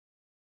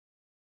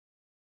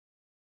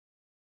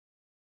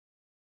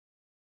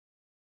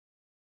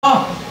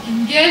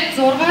Ингээд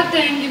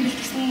 6-тай ангийн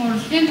бэлтгэсэн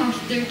урлагийн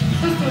тоглолтыг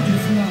тоглолт сууж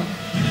үзсэн ба.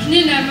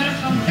 Эхний номер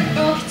хамтлаг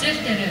дуу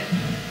хичээл дээр.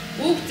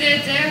 Үг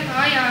зээ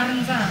хай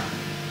аран за.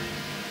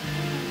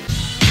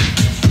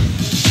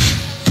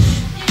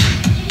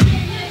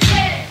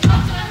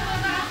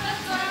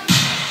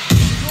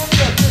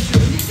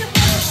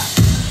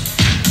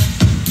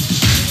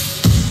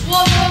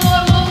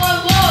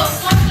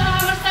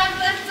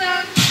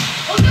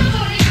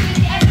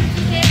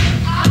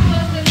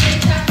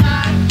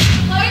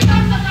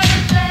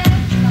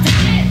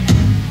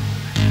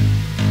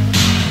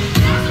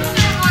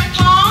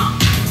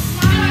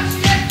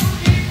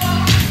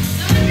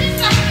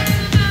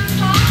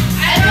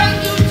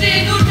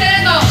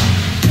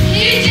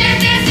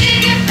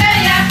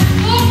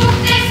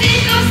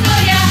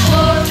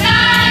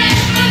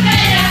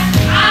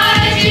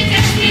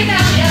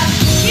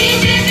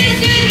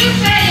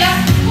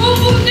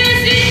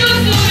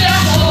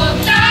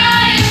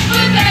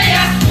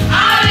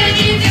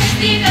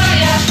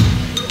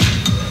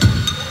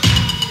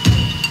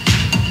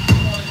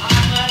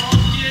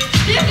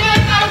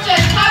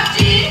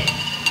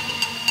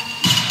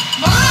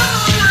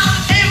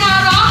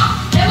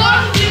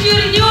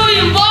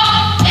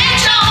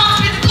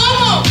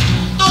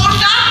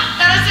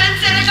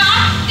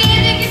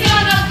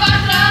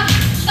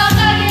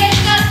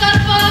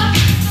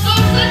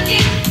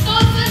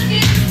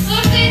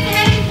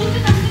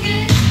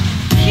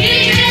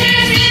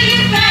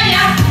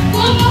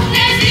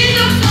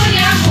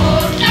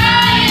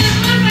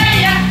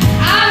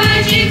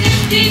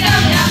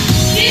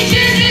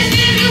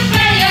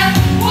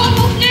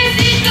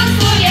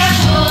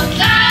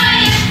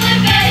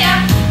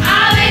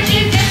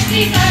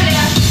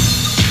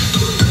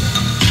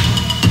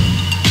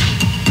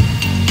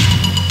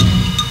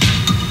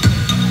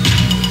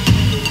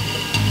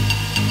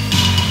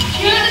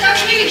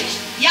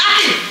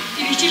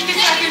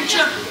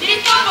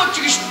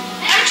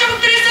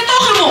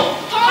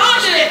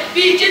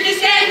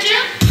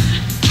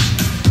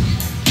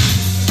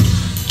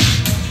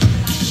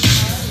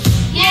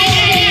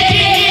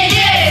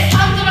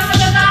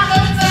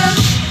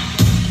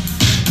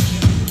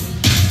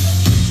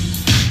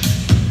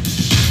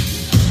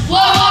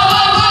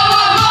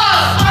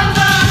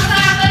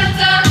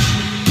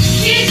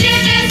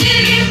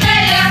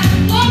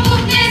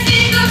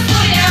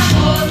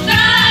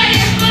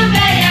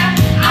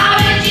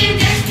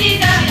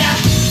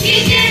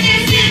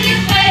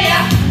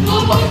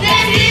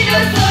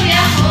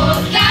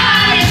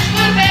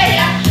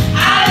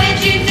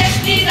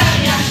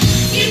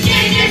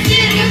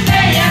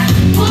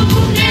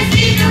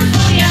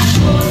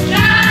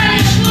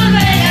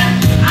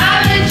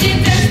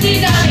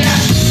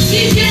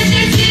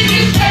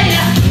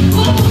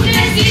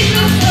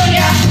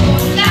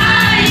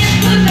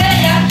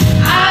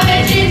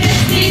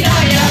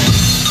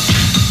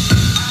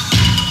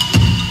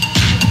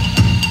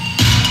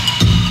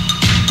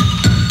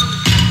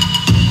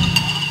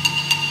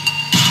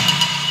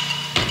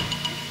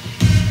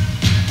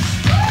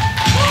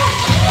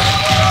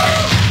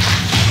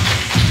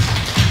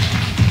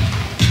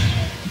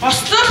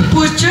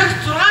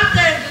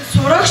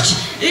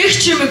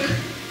 Ж Ганчимэг.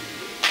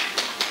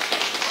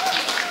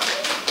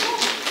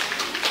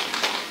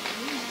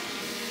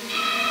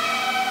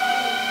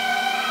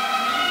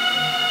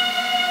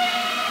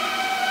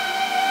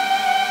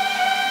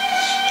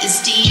 It's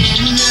the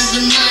end of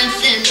the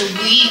month and the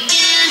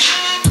weekend.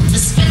 I'ma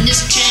spend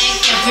this check,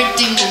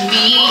 everything with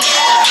me.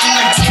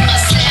 I'ma take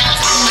myself,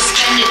 I'ma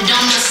spend it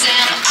on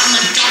myself. I'ma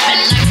drop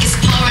it like it's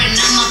pouring,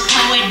 I'ma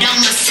pour it on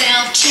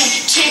myself.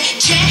 Check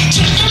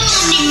the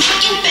money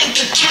making bank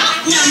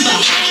account number.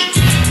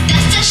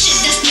 That's the shit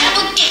that's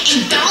never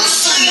getting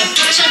bounced on your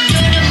bitch. I do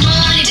the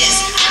money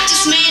this, I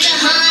just made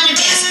 100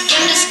 bands.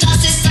 When the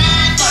stars is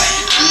signed for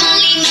it,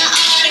 I'ma leave my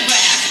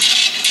autograph.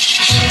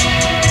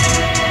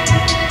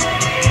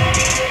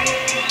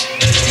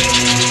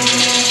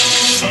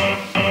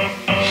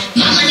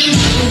 My money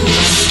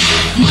rules,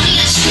 money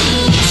I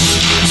choose.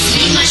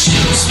 Leave my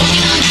shoes,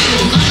 walking on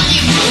you. My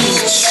money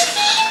rules,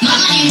 my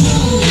money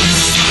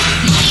rules.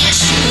 Money I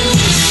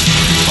choose.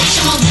 Watch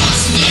my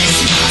walls, yes,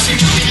 boss are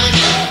jumping on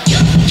you.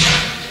 Jumping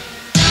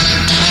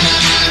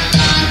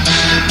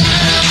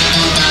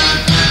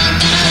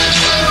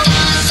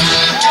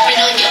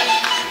on you. Jumping on you.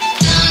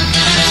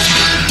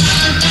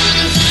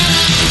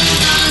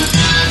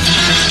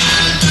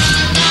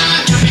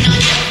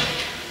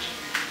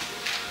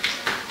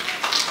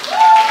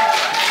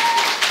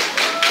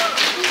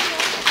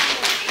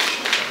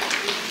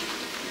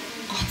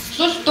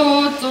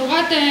 Гоцлолтоо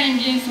 6-тай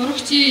ангийн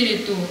сурагчийн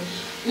ирээдүй.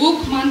 Үг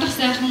мандах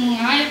сайхан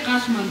ай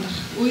гал мандах.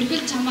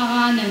 Үргэл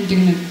чамаагаа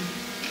намдагнаг.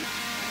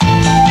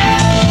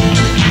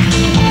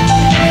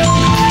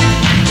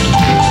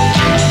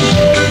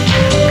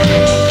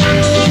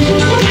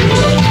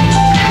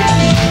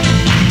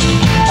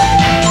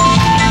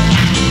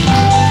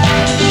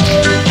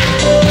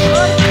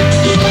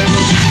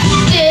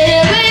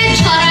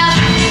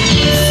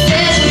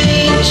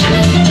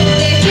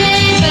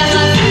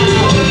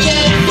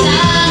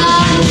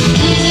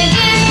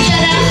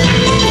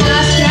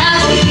 That's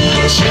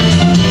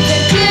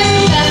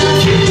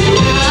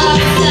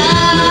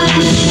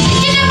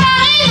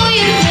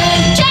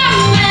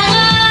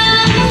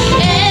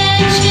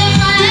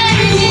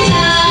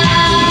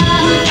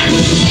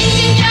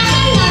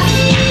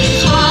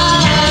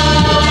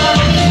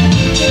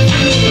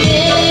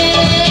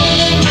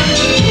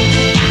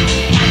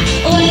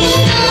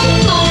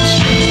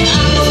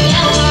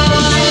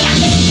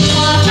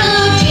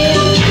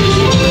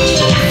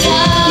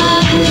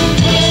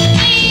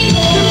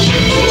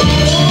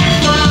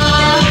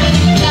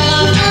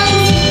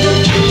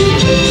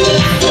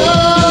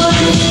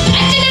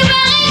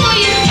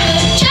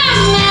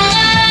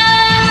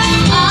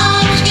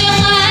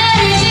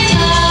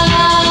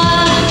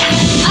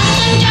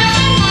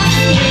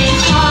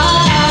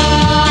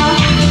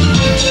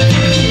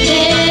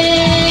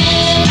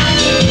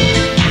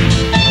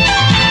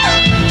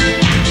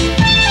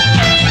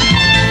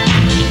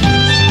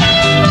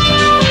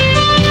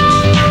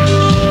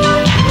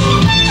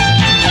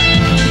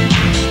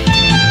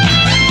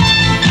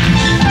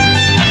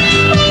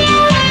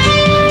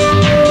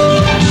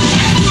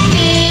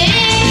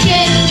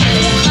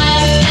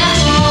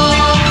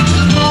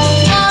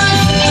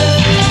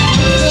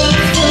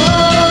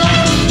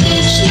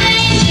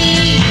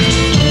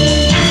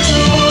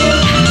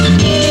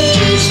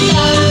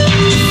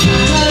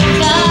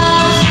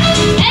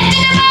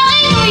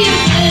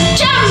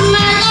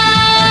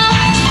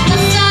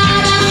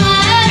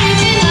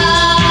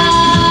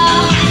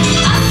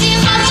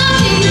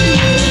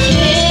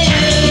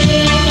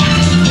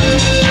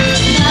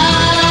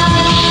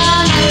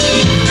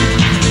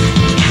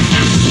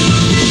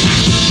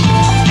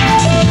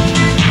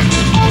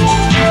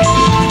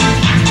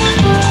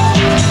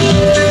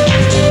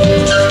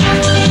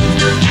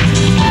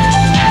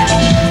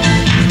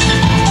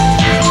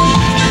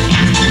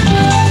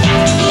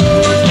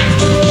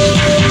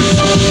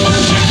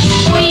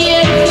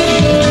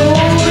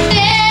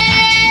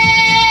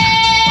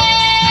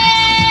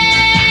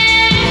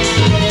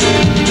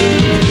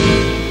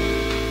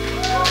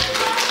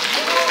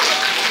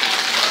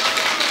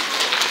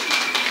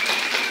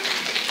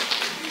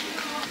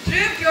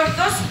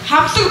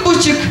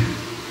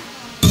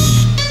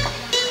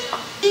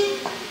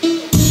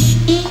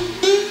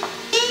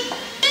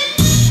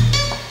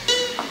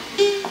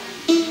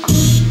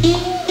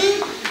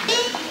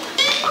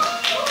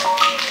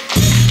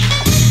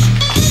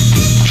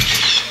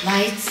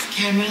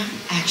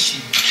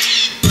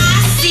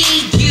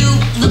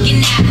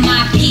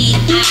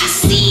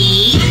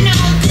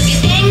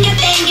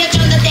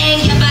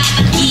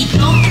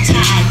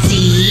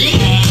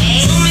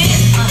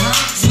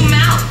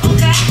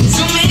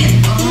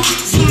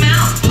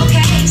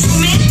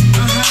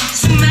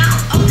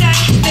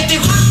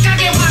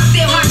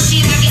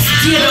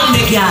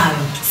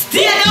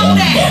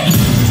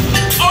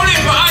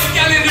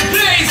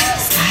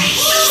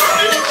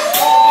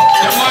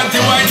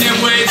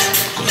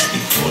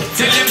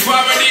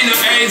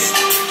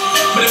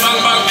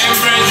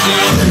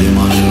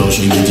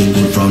she get it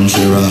good from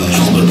she rise.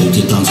 But put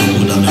it on so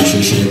good and make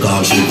she shake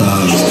off she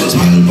ties.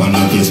 Smile upon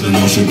her face, me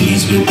know she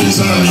pleased with this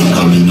eyes.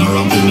 Coming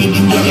around to make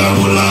them gyal a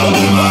roll out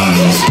them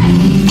eyes.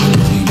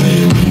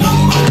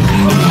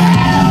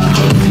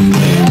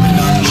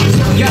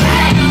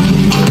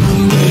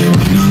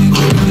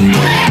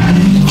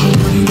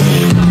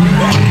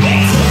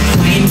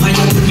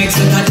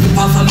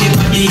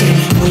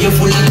 You're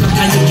full of talk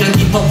and you can't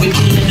keep up with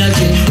the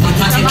energy. But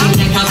I think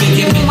like a big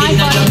everything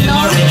that your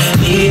memory.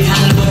 Need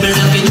hand bubble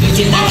up in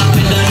drinking like a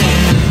melody.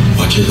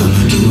 What you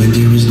gonna do when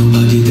there is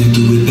nobody that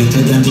do it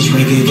better than this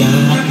reggae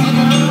guy?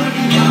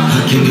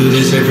 I can do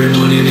this every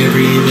morning,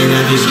 every evening.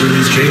 I just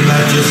screaming straight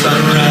back to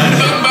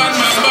sunrise.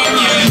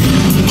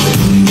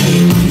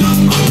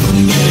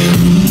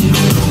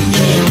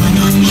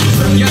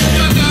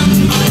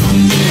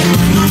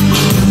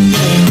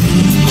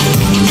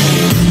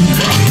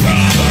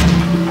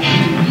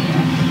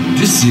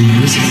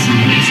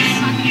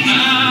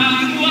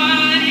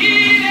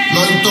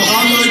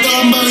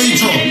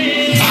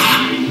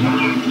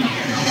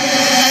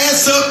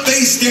 Ass up,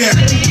 face down.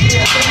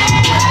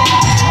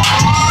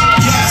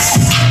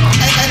 Yes.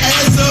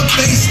 Ass up,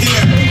 face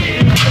down.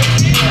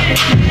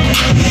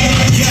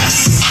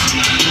 Yes.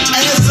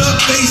 Ass up,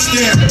 face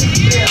down.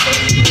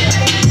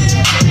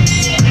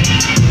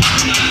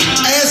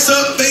 Ass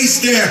up, face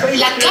down.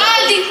 La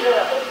Caldi.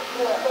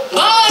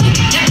 Boy,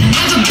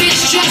 never been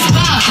stressed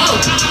by a hoe.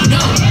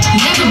 No,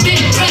 never been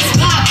pressed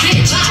by a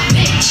bitch.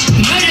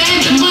 Murder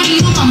and the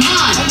money on my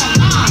mind.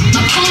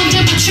 My phone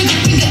never trigger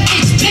finger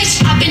itch, bitch.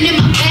 I've been in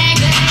my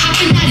bag,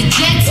 hopping out of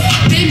jets.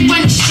 Been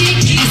running shit,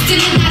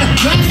 stealing out of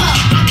breath.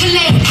 I can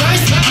lay a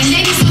verse, and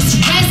ladies on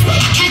stress.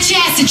 Catch your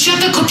ass in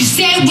traffic, hope you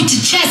say it with your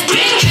chest.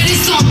 Cut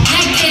it on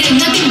black, it ain't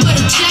nothing but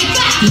a check.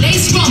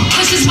 Lace from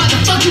pushes, why the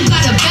fuck you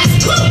got a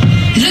vest?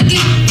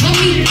 Looking for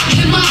me,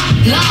 hit my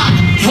line.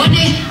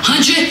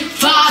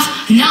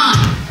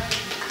 1-800-59.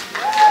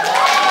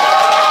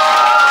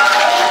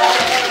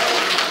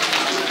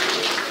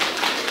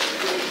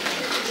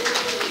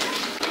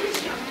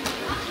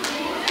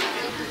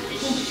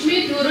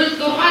 Төрөл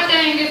 6-аатай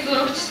ангийн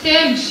зурагчтай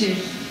юм шиг.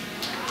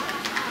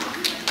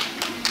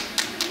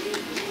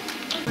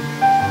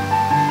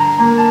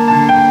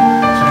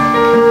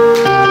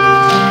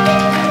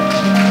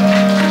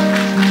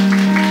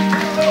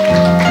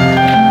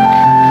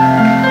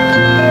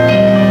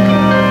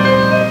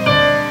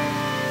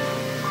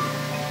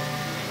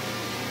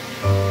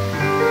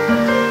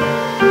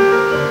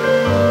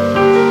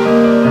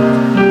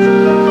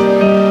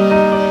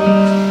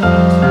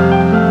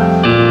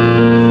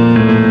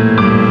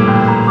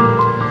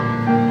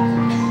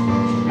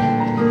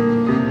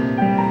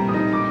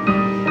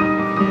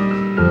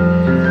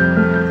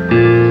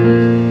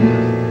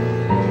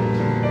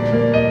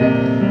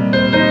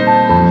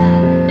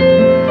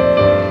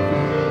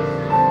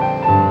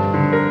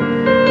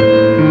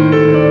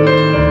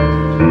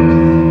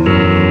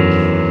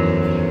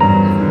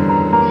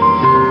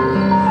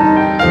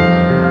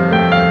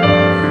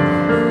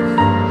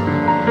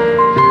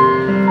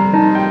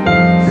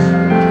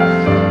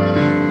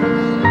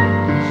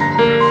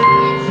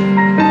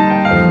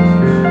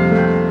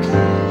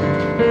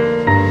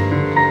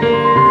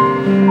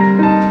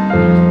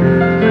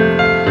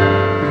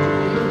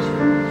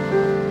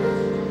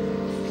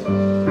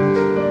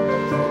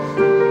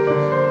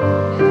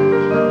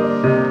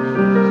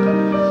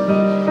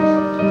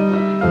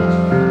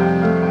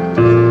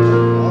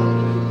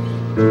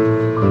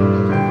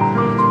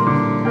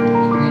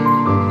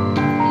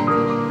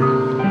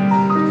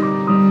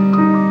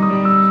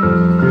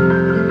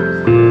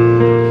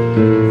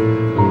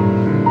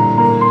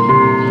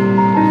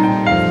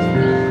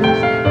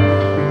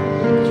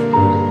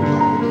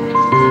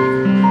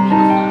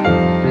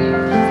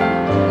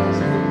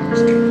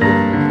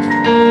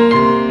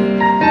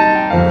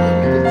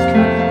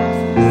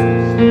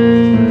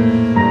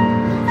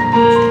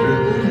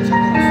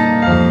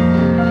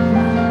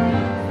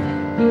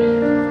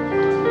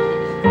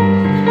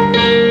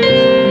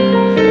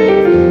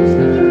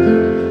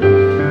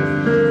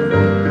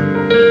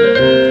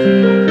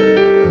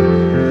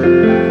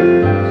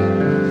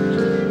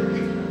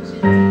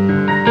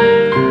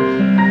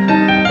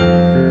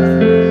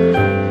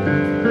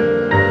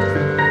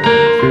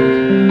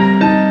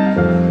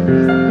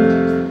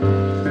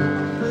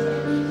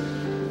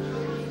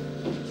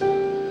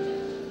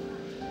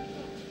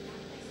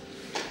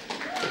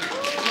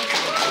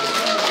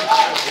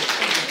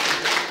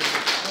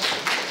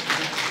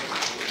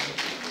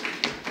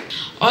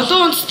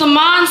 Олон үндэстэн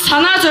маань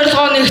санаа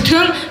зорилгоо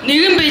нэгтгэн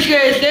нэгэн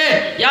биелгээ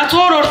хэлээ.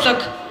 Язгуур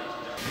урлаг.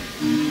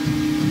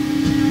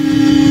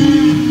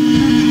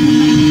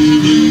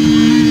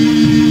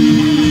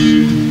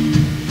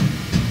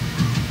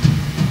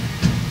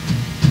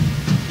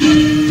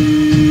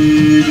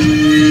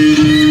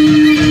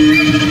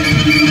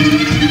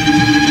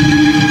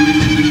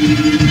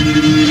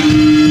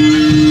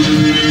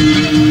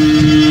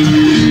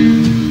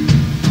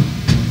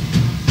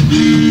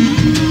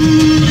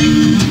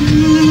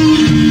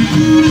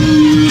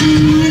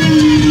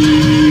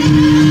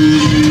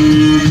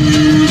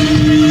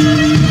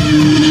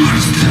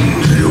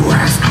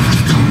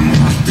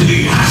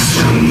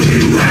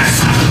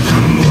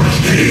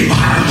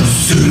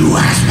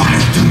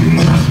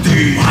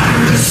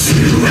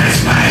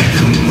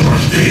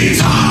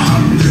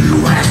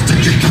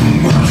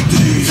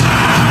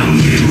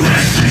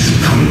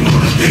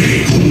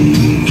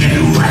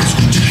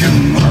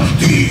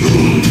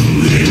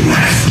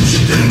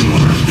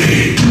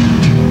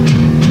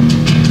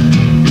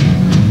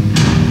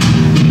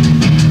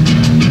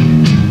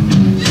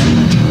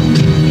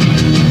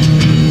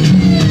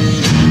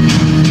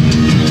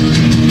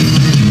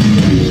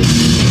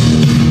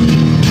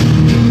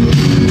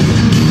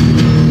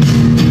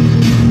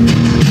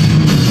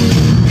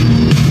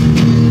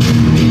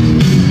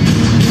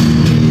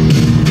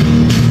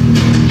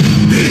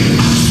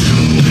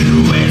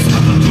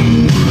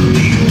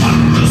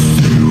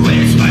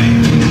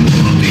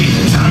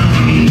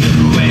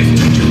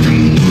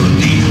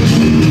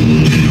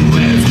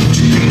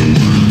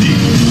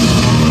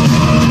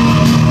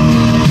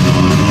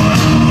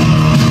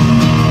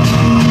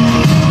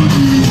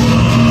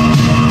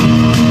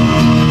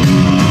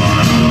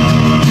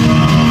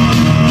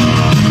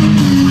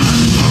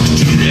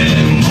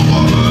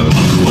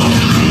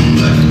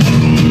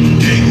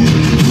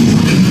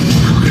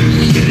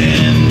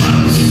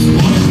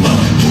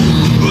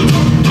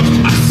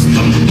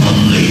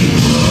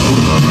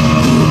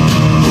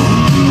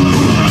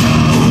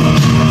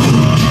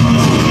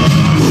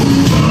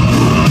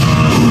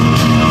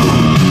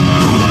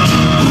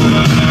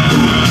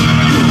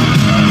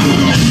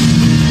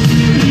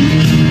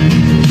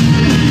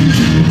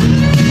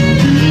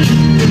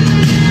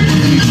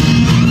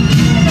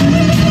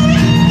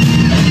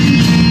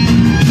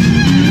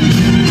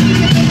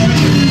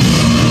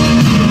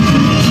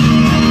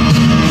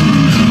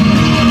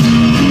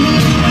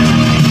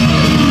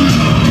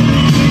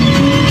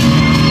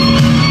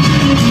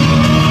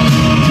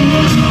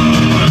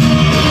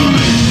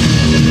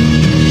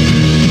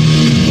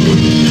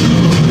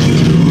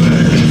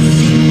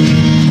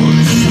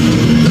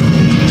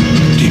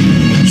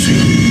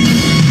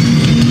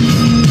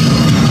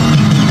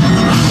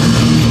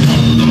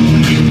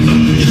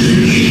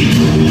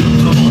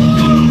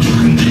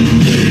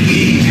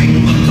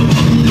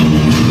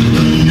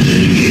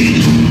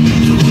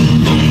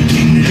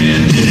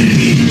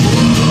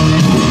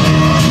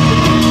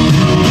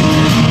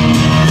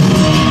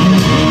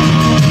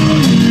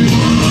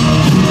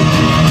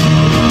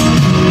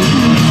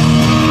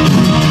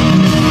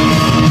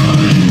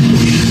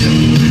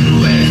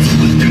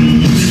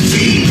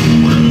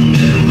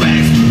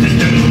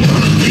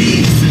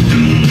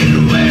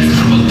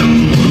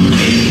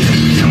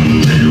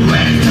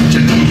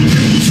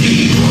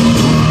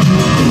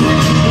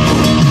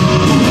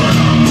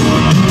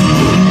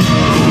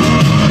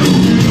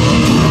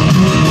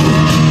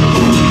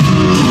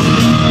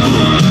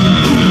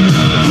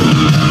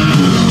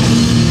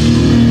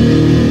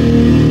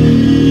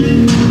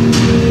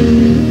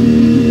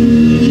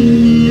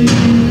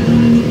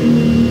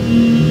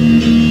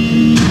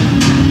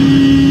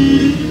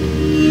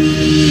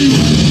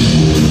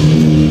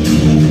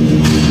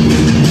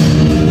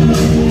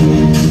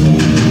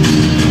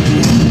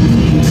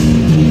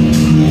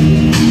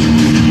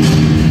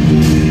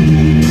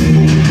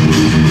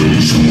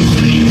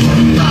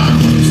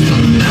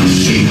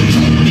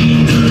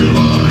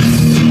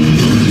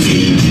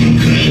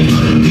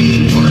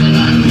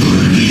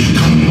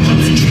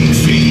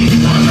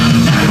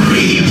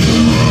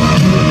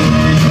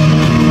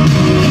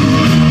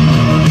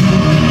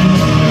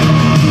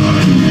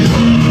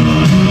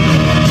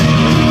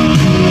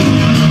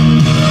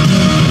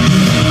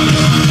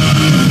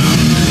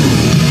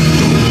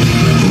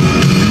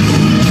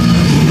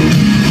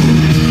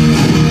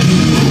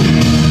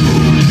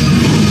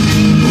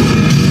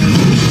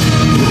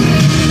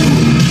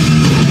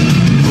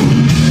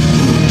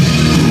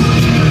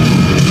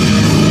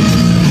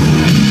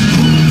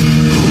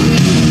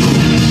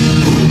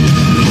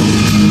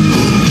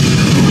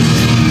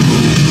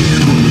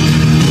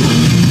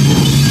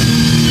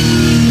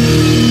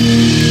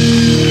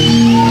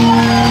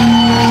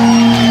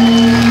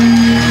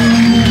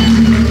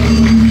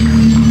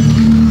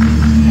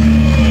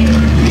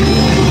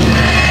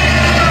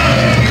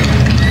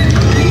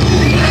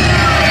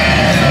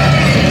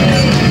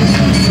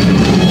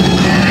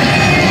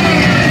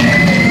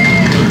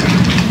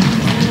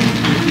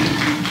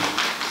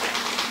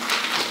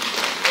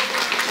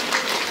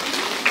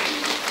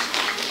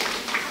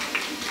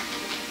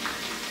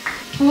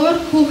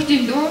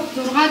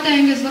 6-р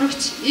ангийн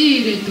сурагч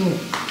ирээдүй.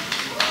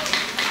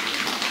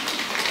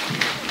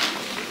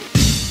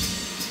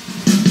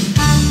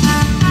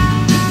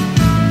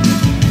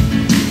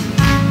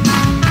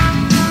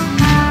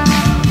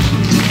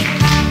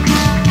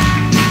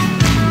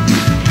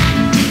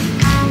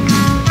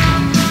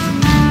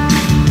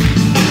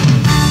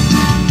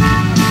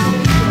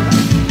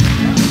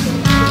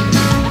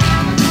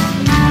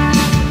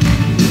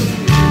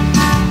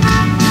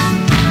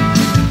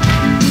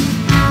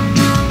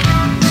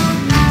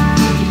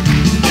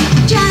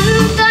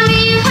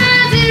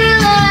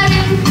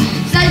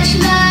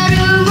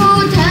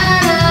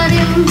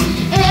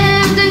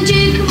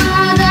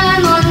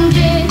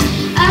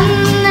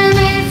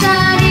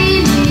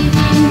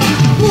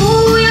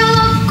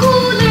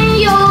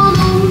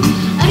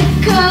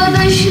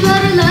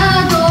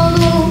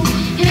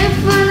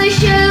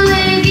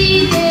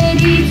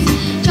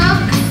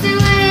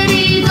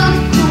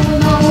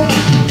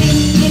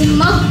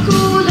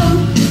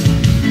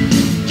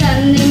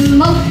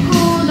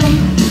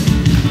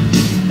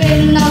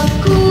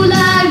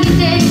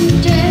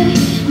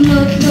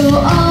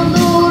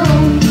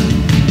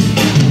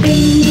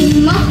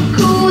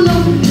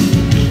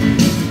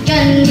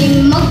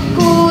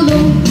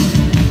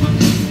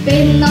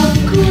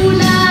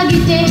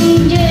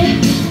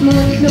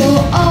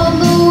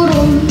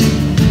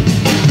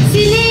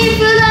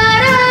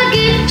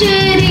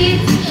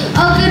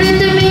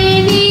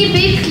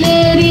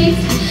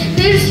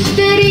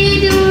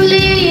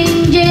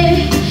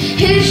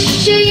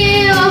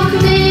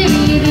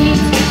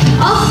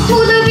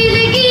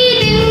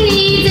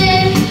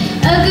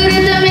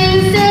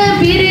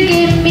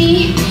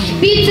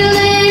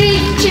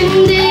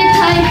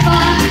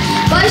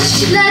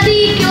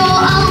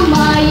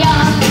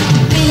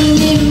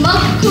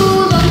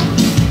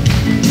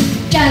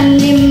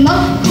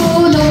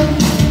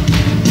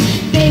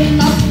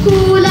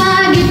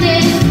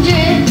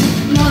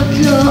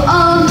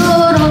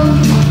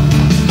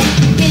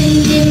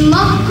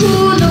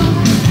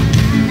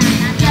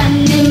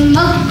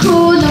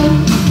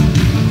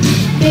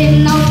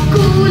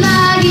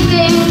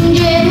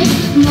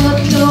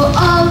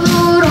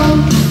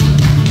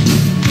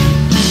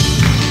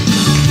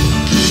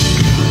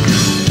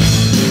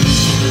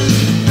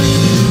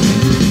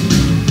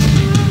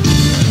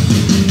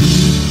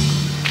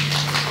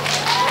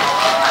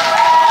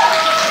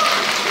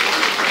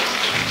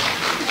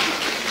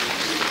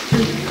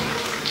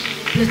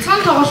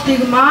 Бяцхан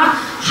тоглолтыг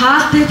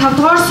хаалтыг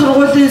 5-р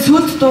сургуулийн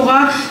сүд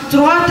дуугаар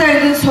 6-р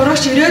ангийн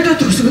сурагч ирээдүйд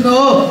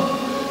төгсгөнөө.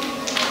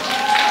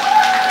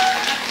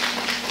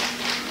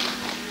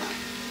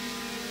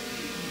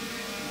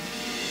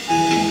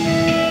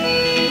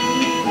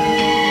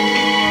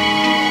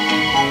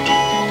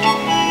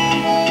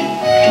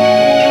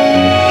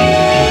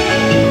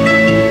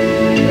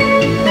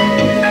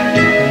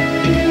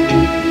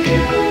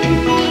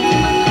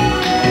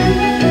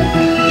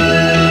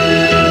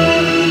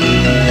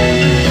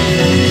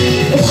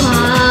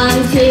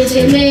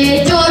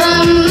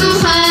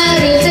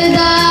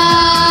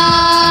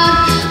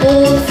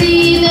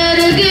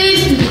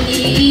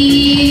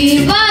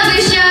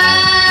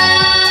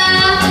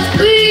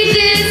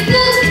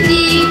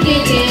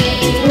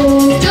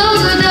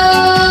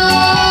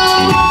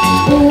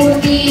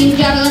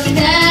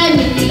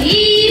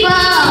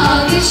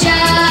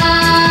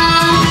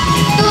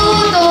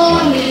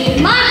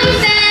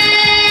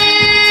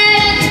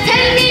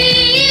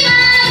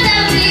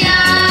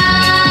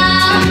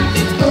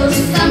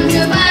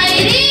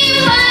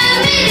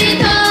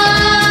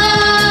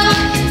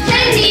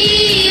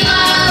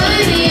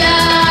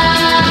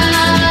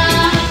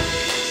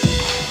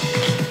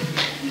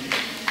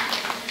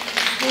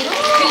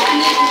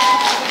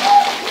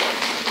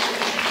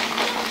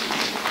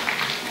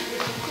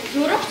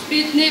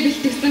 Бидний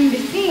бэлтгэсэн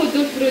бэлтгэн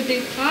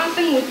үзүүлбэрүүдийг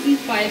хаалан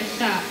үзэнд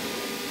баярлалаа.